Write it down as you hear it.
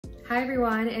Hi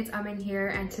everyone, it's Amin here,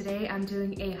 and today I'm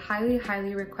doing a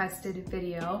highly requested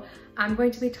video. I'm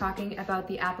going to be talking about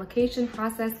the application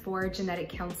process for genetic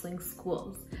counseling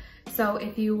schools. So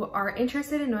if you are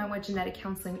interested in knowing what genetic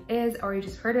counseling is, or you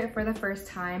just heard it for the first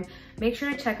time, make sure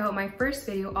to check out my first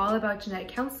video all about genetic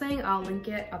counseling. I'll link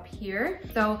it up here.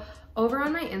 So over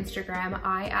on my Instagram,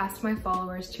 I asked my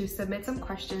followers to submit some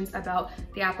questions about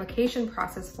the application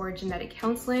process for genetic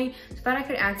counseling so that I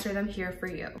could answer them here for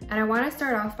you. And I want to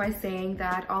start off by saying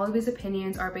that all of these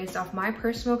opinions are based off my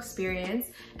personal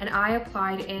experience, and I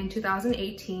applied in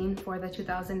 2018 for the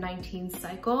 2019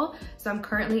 cycle. So I'm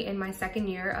currently in my second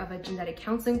year of a genetic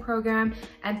counseling program,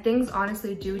 and things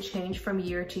honestly do change from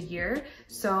year to year.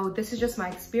 So this is just my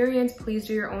experience. Please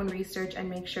do your own research and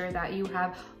make sure that you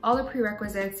have all the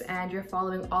prerequisites and you're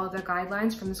following all of the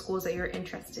guidelines from the schools that you're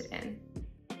interested in.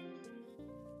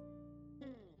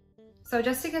 So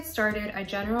just to get started, a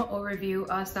general overview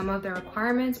of some of the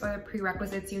requirements or the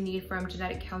prerequisites you need from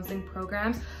genetic counseling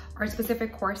programs are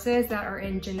specific courses that are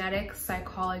in genetics,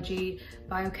 psychology,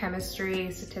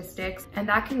 biochemistry, statistics, and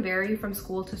that can vary from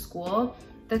school to school.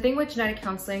 The thing with genetic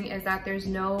counseling is that there's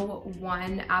no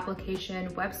one application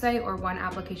website or one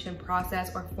application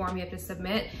process or form you have to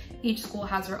submit. Each school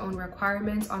has their own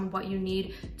requirements on what you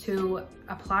need to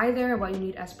apply there, what you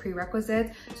need as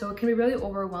prerequisites. So it can be really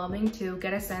overwhelming to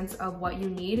get a sense of what you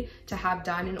need to have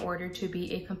done in order to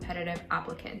be a competitive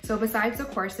applicant. So besides the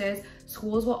courses,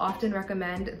 schools will often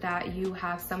recommend that you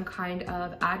have some kind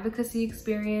of advocacy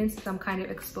experience, some kind of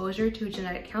exposure to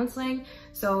genetic counseling.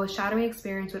 So shadowing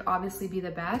experience would obviously be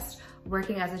the best,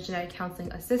 working as a genetic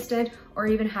counseling assistant, or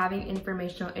even having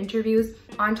informational interviews.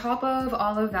 On top of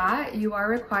all of that, you are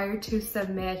required to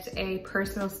submit a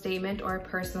personal statement or a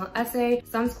personal essay.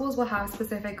 Some schools will have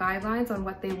specific guidelines on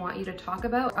what they want you to talk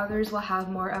about. Others will have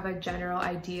more of a general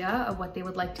idea of what they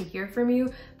would like to hear from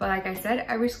you. But like I said,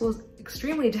 every school is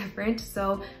extremely different,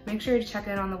 so make sure to check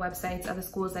in on the websites of the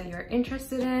schools that you're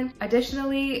interested in.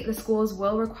 Additionally, the schools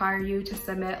will require you to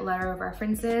submit letter of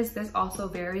references. This also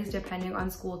varies depending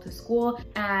on school to school.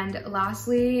 And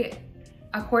lastly,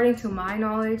 according to my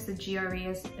knowledge, the GRE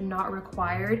is not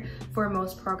required for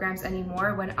most programs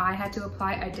anymore. When I had to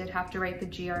apply, I did have to write the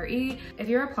GRE. If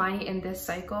you're applying in this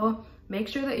cycle, make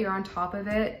sure that you're on top of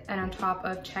it and on top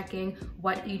of checking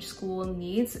what each school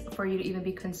needs for you to even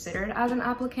be considered as an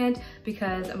applicant,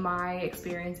 because my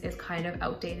experience is kind of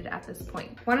outdated at this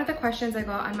point. One of the questions I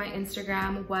got on my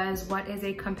Instagram was, what is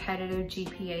a competitive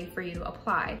GPA for you to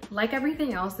apply? Like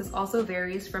everything else, this also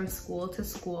varies from school to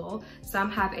school.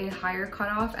 Some have a higher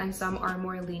cutoff and some are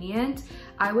more lenient.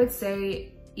 I would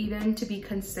say even to be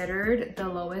considered, the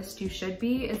lowest you should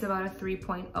be is about a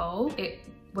 3.0. It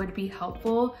would be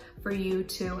helpful for you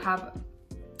to have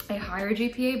a higher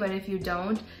GPA, but if you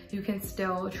don't, you can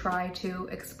still try to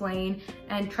explain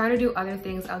and try to do other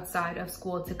things outside of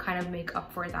school to kind of make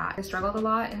up for that. I struggled a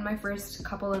lot in my first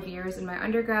couple of years in my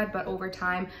undergrad, but over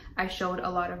time I showed a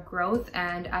lot of growth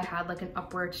and I had like an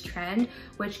upward trend,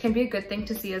 which can be a good thing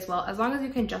to see as well, as long as you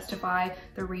can justify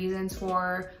the reasons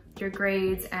for your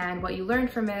grades and what you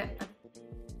learned from it.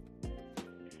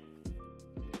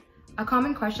 A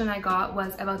common question I got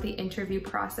was about the interview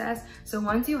process. So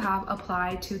once you have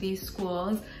applied to these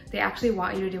schools, they actually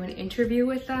want you to do an interview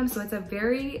with them. So it's a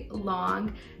very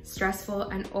long, stressful,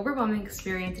 and overwhelming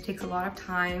experience. It takes a lot of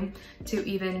time to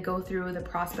even go through the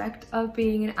prospect of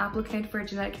being an applicant for a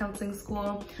genetic counseling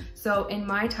school. So in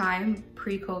my time,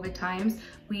 pre-COVID times,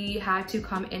 we had to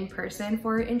come in person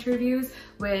for interviews,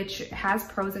 which has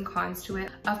pros and cons to it.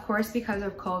 Of course, because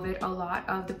of COVID, a lot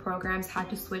of the programs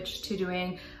had to switch to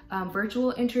doing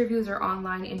virtual interviews or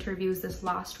online interviews this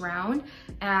last round.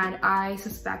 And I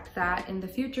suspect that in the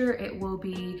future, it will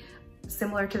be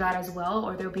similar to that as well,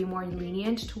 or they'll be more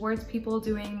lenient towards people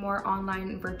doing more online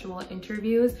and virtual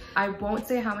interviews. I won't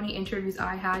say how many interviews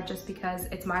I had just because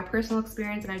it's my personal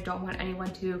experience and I don't want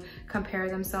anyone to compare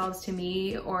themselves to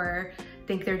me or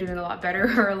think they're doing a lot better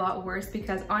or a lot worse,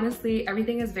 because honestly,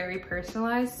 everything is very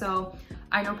personalized. So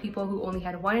I know people who only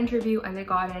had one interview and they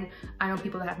got in. I know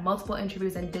people that had multiple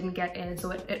interviews and didn't get in.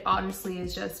 So it honestly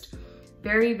is just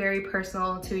very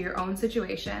personal to your own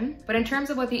situation. But in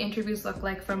terms of what the interviews look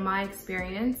like from my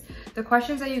experience, the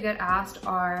questions that you get asked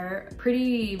are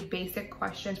pretty basic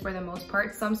questions for the most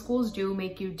part. Some schools do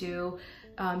make you do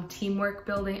teamwork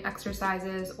building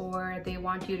exercises, or they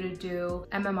want you to do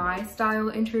MMI style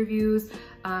interviews.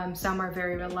 Some are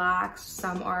very relaxed,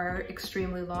 some are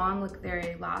extremely long, like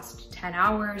they last 10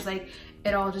 hours. Like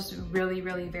it all just really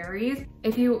varies.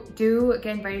 If you do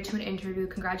get invited to an interview,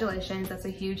 congratulations, that's a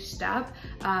huge step.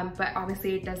 But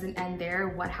obviously it doesn't end there.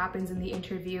 What happens in the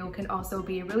interview can also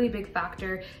be a really big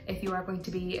factor if you are going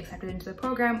to be accepted into the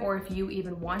program, or if you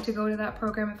even want to go to that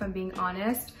program, if I'm being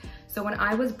honest. So when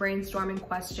I was brainstorming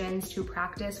questions to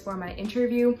practice for my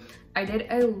interview, I did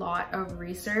a lot of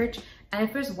research. And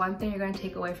if there's one thing you're going to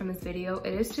take away from this video,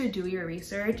 it is to do your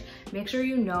research. Make sure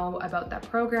you know about that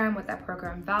program, what that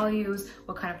program values,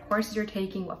 what kind of courses you're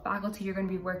taking, what faculty you're going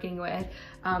to be working with.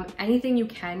 Anything you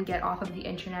can get off of the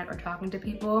internet or talking to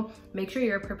people, make sure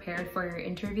you're prepared for your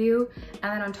interview.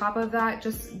 And then on top of that,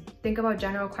 just think about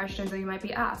general questions that you might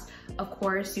be asked. Of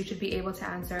course, you should be able to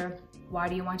answer, why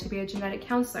do you want to be a genetic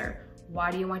counselor?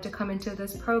 Why do you want to come into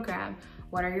this program?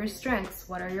 What are your strengths?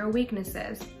 What are your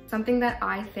weaknesses? Something that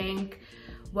I think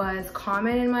was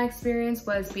common in my experience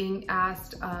was being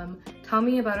asked, tell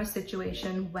me about a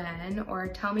situation when, or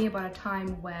tell me about a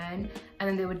time when, and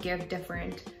then they would give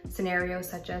different scenarios,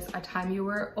 such as a time you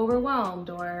were overwhelmed,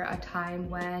 or a time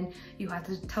when you had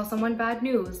to tell someone bad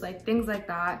news, like things like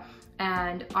that.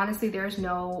 And honestly, there's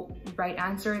no right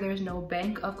answer. There's no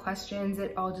bank of questions.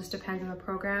 It all just depends on the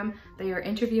program that you're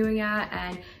interviewing at.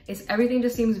 And everything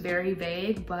just seems very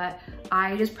vague, but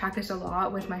I just practiced a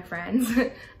lot with my friends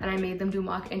and I made them do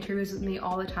mock interviews with me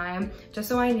all the time, just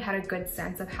so I had a good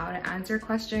sense of how to answer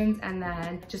questions, and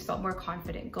then just felt more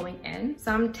confident going in.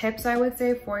 Some tips I would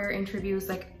say for your interviews,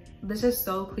 like this is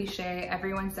so cliche,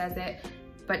 everyone says it,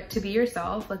 but to be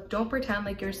yourself. Like don't pretend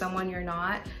like you're someone you're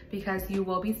not, because you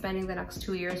will be spending the next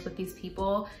 2 years with these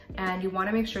people, and you want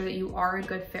to make sure that you are a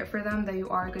good fit for them, that you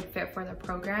are a good fit for the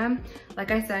program.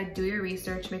 Like I said, do your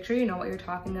research, make sure you know what you're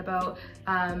talking about,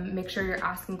 make sure you're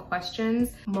asking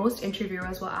questions. Most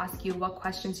interviewers will ask you, what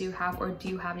questions do you have, or do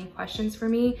you have any questions for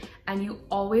me? And you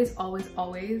always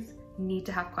need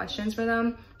to have questions for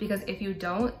them, because if you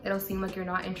don't, it'll seem like you're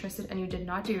not interested and you did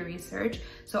not do your research.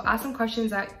 So ask some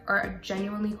questions that are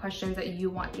genuinely questions that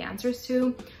you want the answers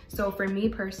to. So for me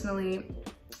personally,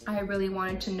 I really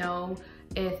wanted to know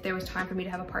if there was time for me to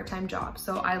have a part-time job.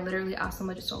 So I literally asked some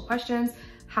logistical questions.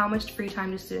 How much free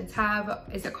time do students have?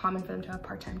 Is it common for them to have a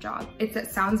part-time job? It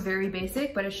sounds very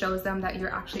basic, but it shows them that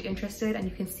you're actually interested and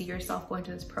you can see yourself going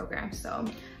to this program. So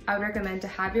I would recommend to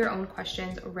have your own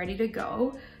questions ready to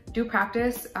go. Do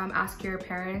practice, ask your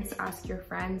parents, ask your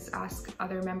friends, ask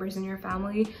other members in your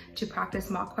family to practice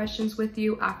mock questions with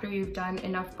you after you've done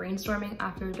enough brainstorming,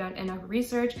 after you've done enough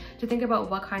research to think about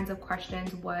what kinds of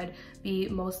questions would be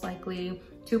most likely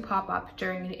to pop up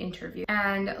during an interview.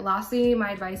 And lastly,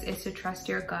 my advice is to trust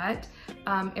your gut.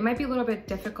 It might be a little bit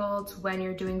difficult when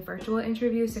you're doing virtual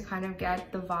interviews to kind of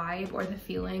get the vibe or the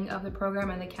feeling of the program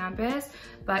and the campus,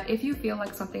 but if you feel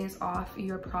like something is off,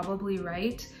 you're probably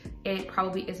right. It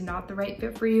probably is not the right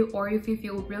fit for you. Or if you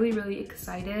feel really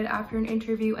excited after an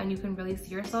interview and you can really see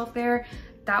yourself there,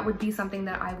 that would be something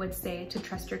that I would say to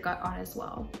trust your gut on as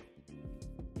well.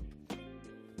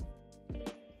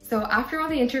 So after all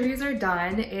the interviews are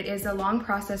done, it is a long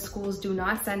process. Schools do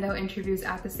not send out interviews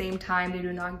at the same time. They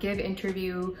do not give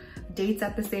interview dates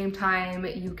at the same time.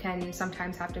 You can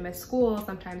sometimes have to miss school,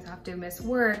 sometimes have to miss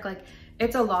work. Like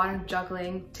it's a lot of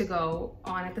juggling to go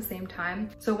on at the same time.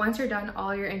 So once you're done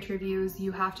all your interviews,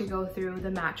 you have to go through the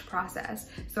match process.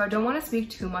 So I don't want to speak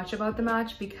too much about the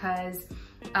match, because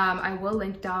I will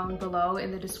link down below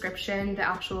in the description the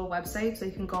actual website so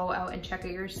you can go out and check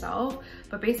it yourself.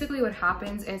 But basically what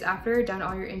happens is after you're done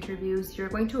all your interviews, you're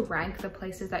going to rank the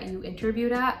places that you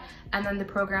interviewed at, and then the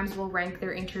programs will rank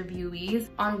their interviewees.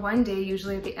 On one day,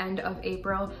 usually at the end of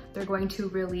April, they're going to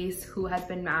release who has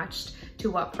been matched to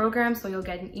what program. So you'll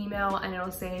get an email and it'll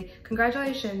say,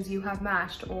 congratulations, you have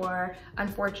matched, or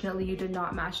unfortunately you did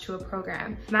not match to a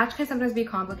program. Match can sometimes be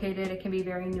complicated, it can be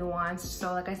very nuanced.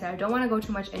 So like I said, I don't want to go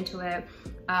too much into it,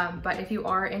 but if you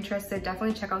are interested,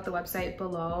 definitely check out the website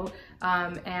below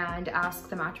and ask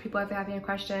the match people if you have any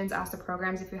questions, ask the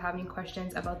programs if you have any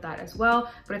questions about that as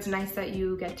well. But it's nice that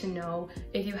you get to know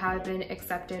if you have been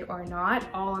accepted or not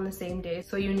all on the same day,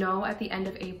 so you know at the end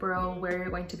of April where you're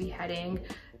going to be heading,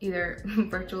 either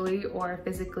virtually or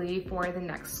physically, for the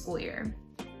next school year.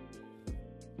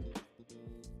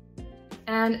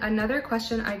 And another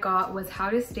question I got was how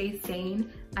to stay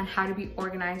sane and how to be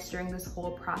organized during this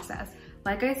whole process.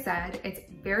 Like I said, it's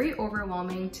very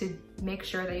overwhelming to make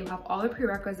sure that you have all the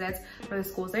prerequisites for the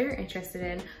schools that you're interested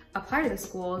in, apply to the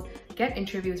schools, get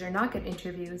interviews or not get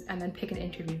interviews, and then pick an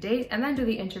interview date, and then do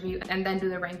the interview, and then do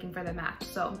the ranking for the match.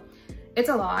 So It's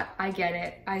a lot, I get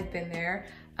it, I've been there.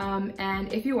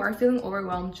 And if you are feeling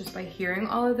overwhelmed just by hearing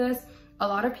all of this, a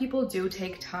lot of people do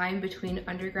take time between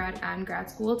undergrad and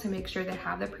grad school to make sure they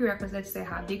have the prerequisites, they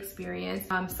have the experience.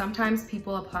 Sometimes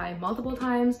people apply multiple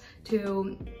times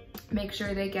to make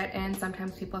sure they get in.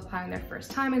 Sometimes people apply on their first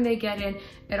time and they get in.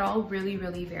 It all really,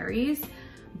 really varies.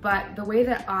 But the way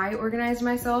that I organized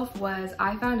myself was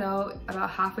I found out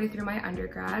about halfway through my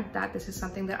undergrad that this is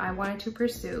something that I wanted to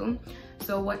pursue.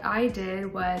 So what I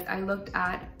did was I looked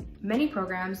at many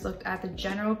programs, looked at the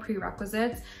general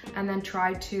prerequisites, and then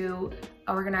tried to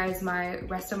organize my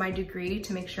rest of my degree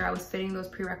to make sure I was fitting those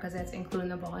prerequisites, including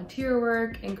the volunteer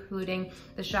work, including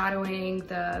the shadowing,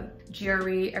 the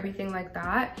GRE, everything like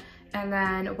that. And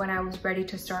then when I was ready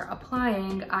to start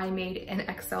applying, I made an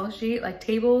Excel sheet. Like,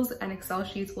 tables and Excel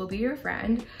sheets will be your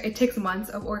friend. It takes months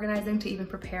of organizing to even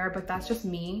prepare, but that's just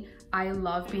me. I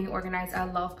love being organized, I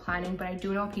love planning, but I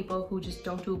do know people who just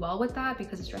don't do well with that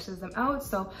because it stresses them out.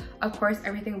 So of course,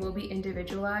 everything will be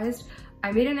individualized.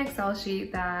 I made an Excel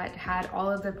sheet that had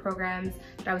all of the programs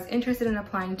that I was interested in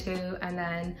applying to, and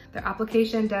then the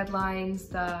application deadlines,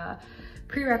 the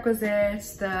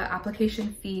prerequisites, the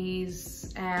application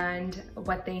fees, and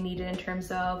what they needed in terms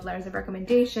of letters of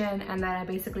recommendation. And then I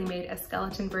basically made a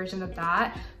skeleton version of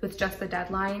that with just the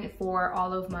deadline for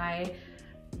all of my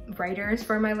writers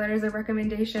for my letters of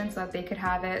recommendation so that they could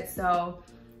have it. So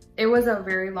it was a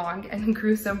very long and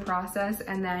gruesome process.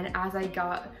 And then as I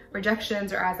got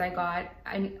rejections or as I got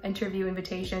interview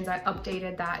invitations, I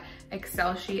updated that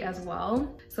Excel sheet as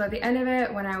well. So at the end of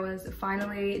it, when I was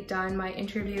finally done my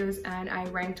interviews and I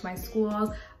ranked my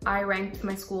schools, I ranked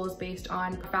my schools based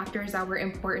on factors that were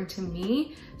important to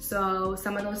me. So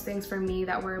some of those things for me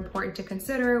that were important to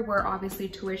consider were obviously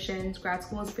tuition. Grad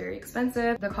school is very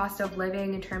expensive. The cost of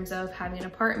living in terms of having an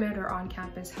apartment or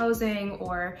on-campus housing,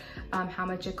 or how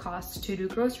much it costs to do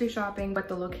grocery shopping, what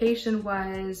the location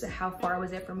was, how far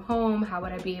was it from home, how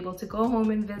would I be able to go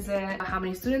home and visit, how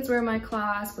many students were in my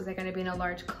class, was I going to be in a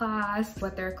large class,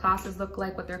 what their classes look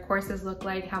like, what their courses look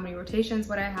like, how many rotations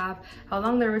would I have, how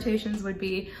long their rotations would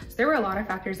be. So there were a lot of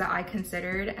factors that I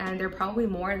considered, and there are probably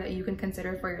more that you can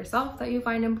consider for yourself that you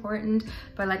find important.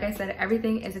 But like I said,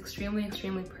 everything is extremely,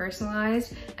 extremely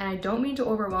personalized, and I don't mean to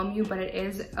overwhelm you, but it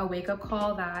is a wake-up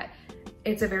call that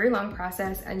it's a very long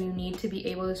process and you need to be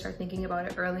able to start thinking about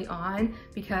it early on,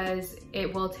 because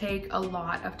it will take a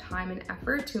lot of time and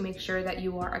effort to make sure that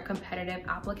you are a competitive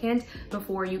applicant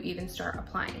before you even start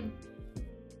applying.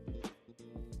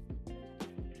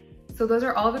 So those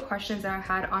are all the questions that I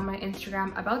had on my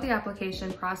Instagram about the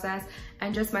application process.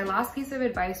 And just my last piece of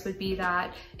advice would be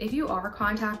that if you are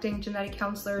contacting genetic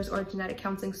counselors or genetic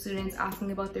counseling students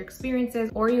asking about their experiences,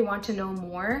 or you want to know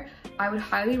more, I would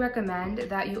highly recommend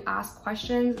that you ask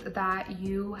questions that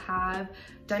you have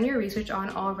done your research on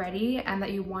already and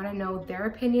that you want to know their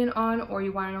opinion on, or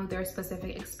you want to know their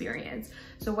specific experience.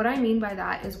 So what I mean by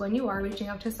that is when you are reaching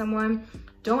out to someone,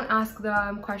 don't ask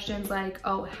them questions like,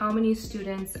 oh, how many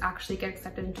students actually get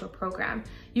accepted into a program?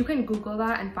 You can Google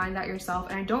that and find that yourself.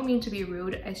 And I don't mean to be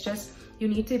rude, it's just you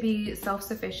need to be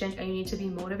self-sufficient and you need to be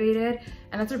motivated.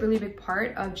 And that's a really big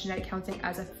part of genetic counseling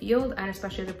as a field, and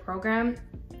especially the program.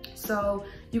 So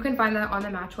you can find that on the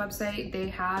Match website. They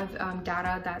have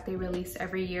data that they release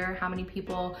every year, how many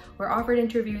people were offered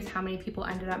interviews, how many people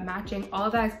ended up matching, all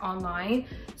of that is online.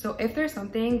 So if there's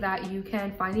something that you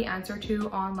can find the answer to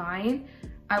online,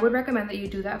 I would recommend that you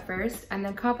do that first, and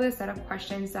then come up with a set of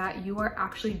questions that you are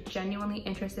actually genuinely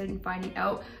interested in finding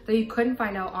out that you couldn't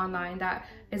find out online, that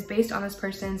is based on this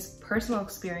person's personal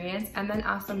experience, and then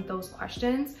ask them those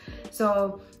questions.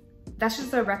 So that's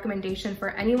just a recommendation for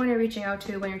anyone you're reaching out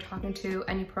to when you're talking to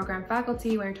any program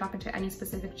faculty, when you're talking to any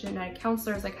specific genetic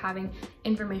counselors, like having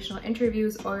informational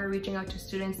interviews, or you're reaching out to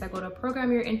students that go to a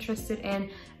program you're interested in.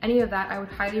 Any of that, I would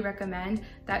highly recommend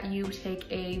that you take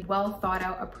a well thought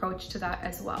out approach to that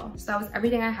as well. So that was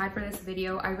everything I had for this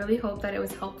video. I really hope that it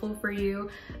was helpful for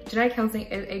you. Genetic counseling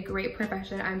is a great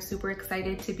profession. I'm super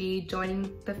excited to be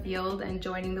joining the field and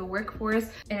joining the workforce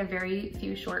in a very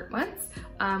few short months,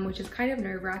 which is kind of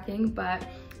nerve-wracking, but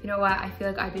you know what? I feel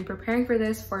like I've been preparing for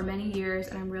this for many years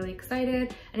and I'm really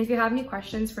excited. And if you have any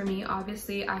questions for me,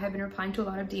 obviously I have been replying to a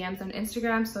lot of DMs on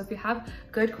Instagram. So if you have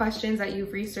good questions that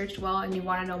you've researched well and you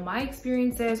want to know my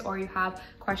experiences, or you have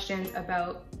questions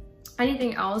about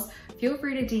anything else, feel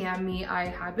free to DM me. I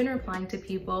have been replying to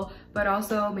people, but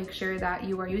also make sure that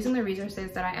you are using the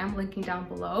resources that I am linking down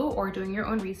below, or doing your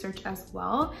own research as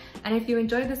well. And if you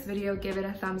enjoyed this video, give it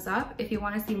a thumbs up. If you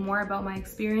want to see more about my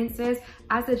experiences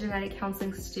as a genetic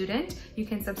counseling student, you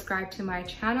can subscribe to my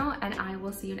channel, and I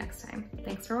will see you next time.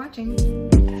 Thanks for watching.